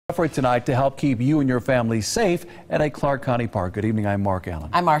Effort tonight to help keep you and your family safe at a Clark County park. Good evening, I'm Mark Allen.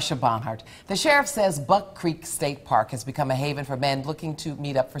 I'm Marcia Bonhart. The sheriff says Buck Creek State Park has become a haven for men looking to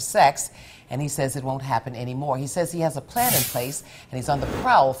meet up for sex, and he says it won't happen anymore. He says he has a plan in place, and he's on the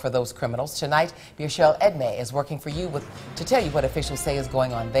prowl for those criminals. Tonight, Birchelle Edme is working for you to tell you what officials say is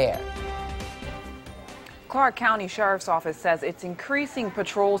going on there. Clark County Sheriff's Office says it's increasing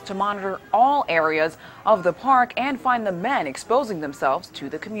patrols to monitor all areas of the park and find the men exposing themselves to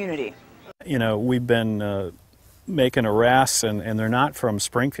the community. You know, we've been making arrests, and they're not from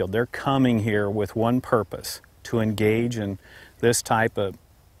Springfield. They're coming here with one purpose: to engage in this type of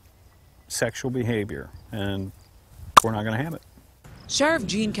sexual behavior, and we're not going to have it. Sheriff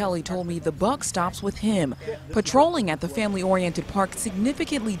Gene Kelly told me the buck stops with him. Patrolling at the family-oriented park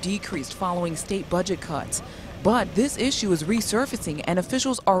significantly decreased following state budget cuts. But this issue is resurfacing, and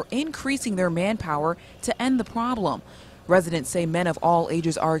officials are increasing their manpower to end the problem. Residents say men of all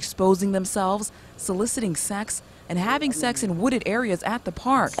ages are exposing themselves, soliciting sex, and having sex in wooded areas at the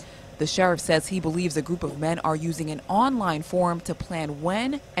park. The sheriff says he believes a group of men are using an online forum to plan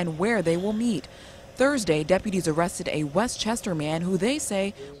when and where they will meet. Thursday, deputies arrested a Westchester man who they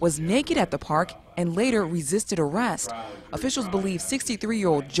say was naked at the park and later resisted arrest. Officials believe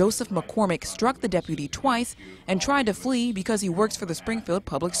 63-year-old Joseph McCormick struck the deputy twice and tried to flee because he works for the Springfield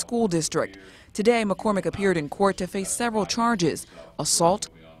Public School District. Today, McCormick appeared in court to face several charges: assault,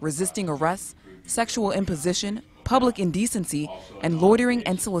 resisting arrest, sexual imposition, public indecency, and loitering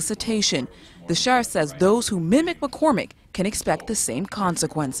and solicitation. The sheriff says those who mimic McCormick can expect the same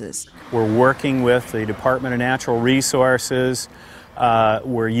consequences. We're working with the Department of Natural Resources.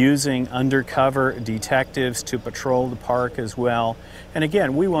 We're using undercover detectives to patrol the park as well. And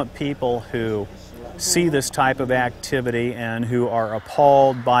again, we want people who see this type of activity and who are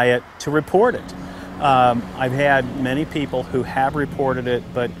appalled by it to report it. I've had many people who have reported it,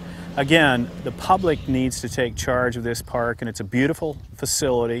 but again, the public needs to take charge of this park, and it's a beautiful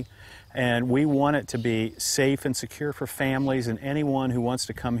facility, and we want it to be safe and secure for families and anyone who wants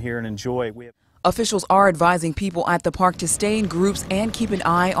to come here and enjoy it. Officials are advising people at the park to stay in groups and keep an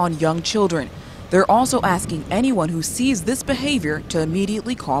eye on young children. They're also asking anyone who sees this behavior to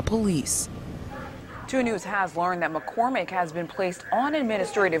immediately call police. 2 News has learned that McCormick has been placed on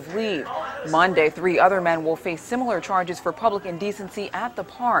administrative leave. Monday, 3 other men will face similar charges for public indecency at the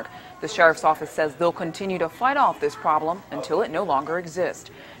park. The sheriff's office says they'll continue to fight off this problem until it no longer exists.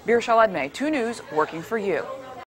 Birchelle Edme, 2 News, working for you.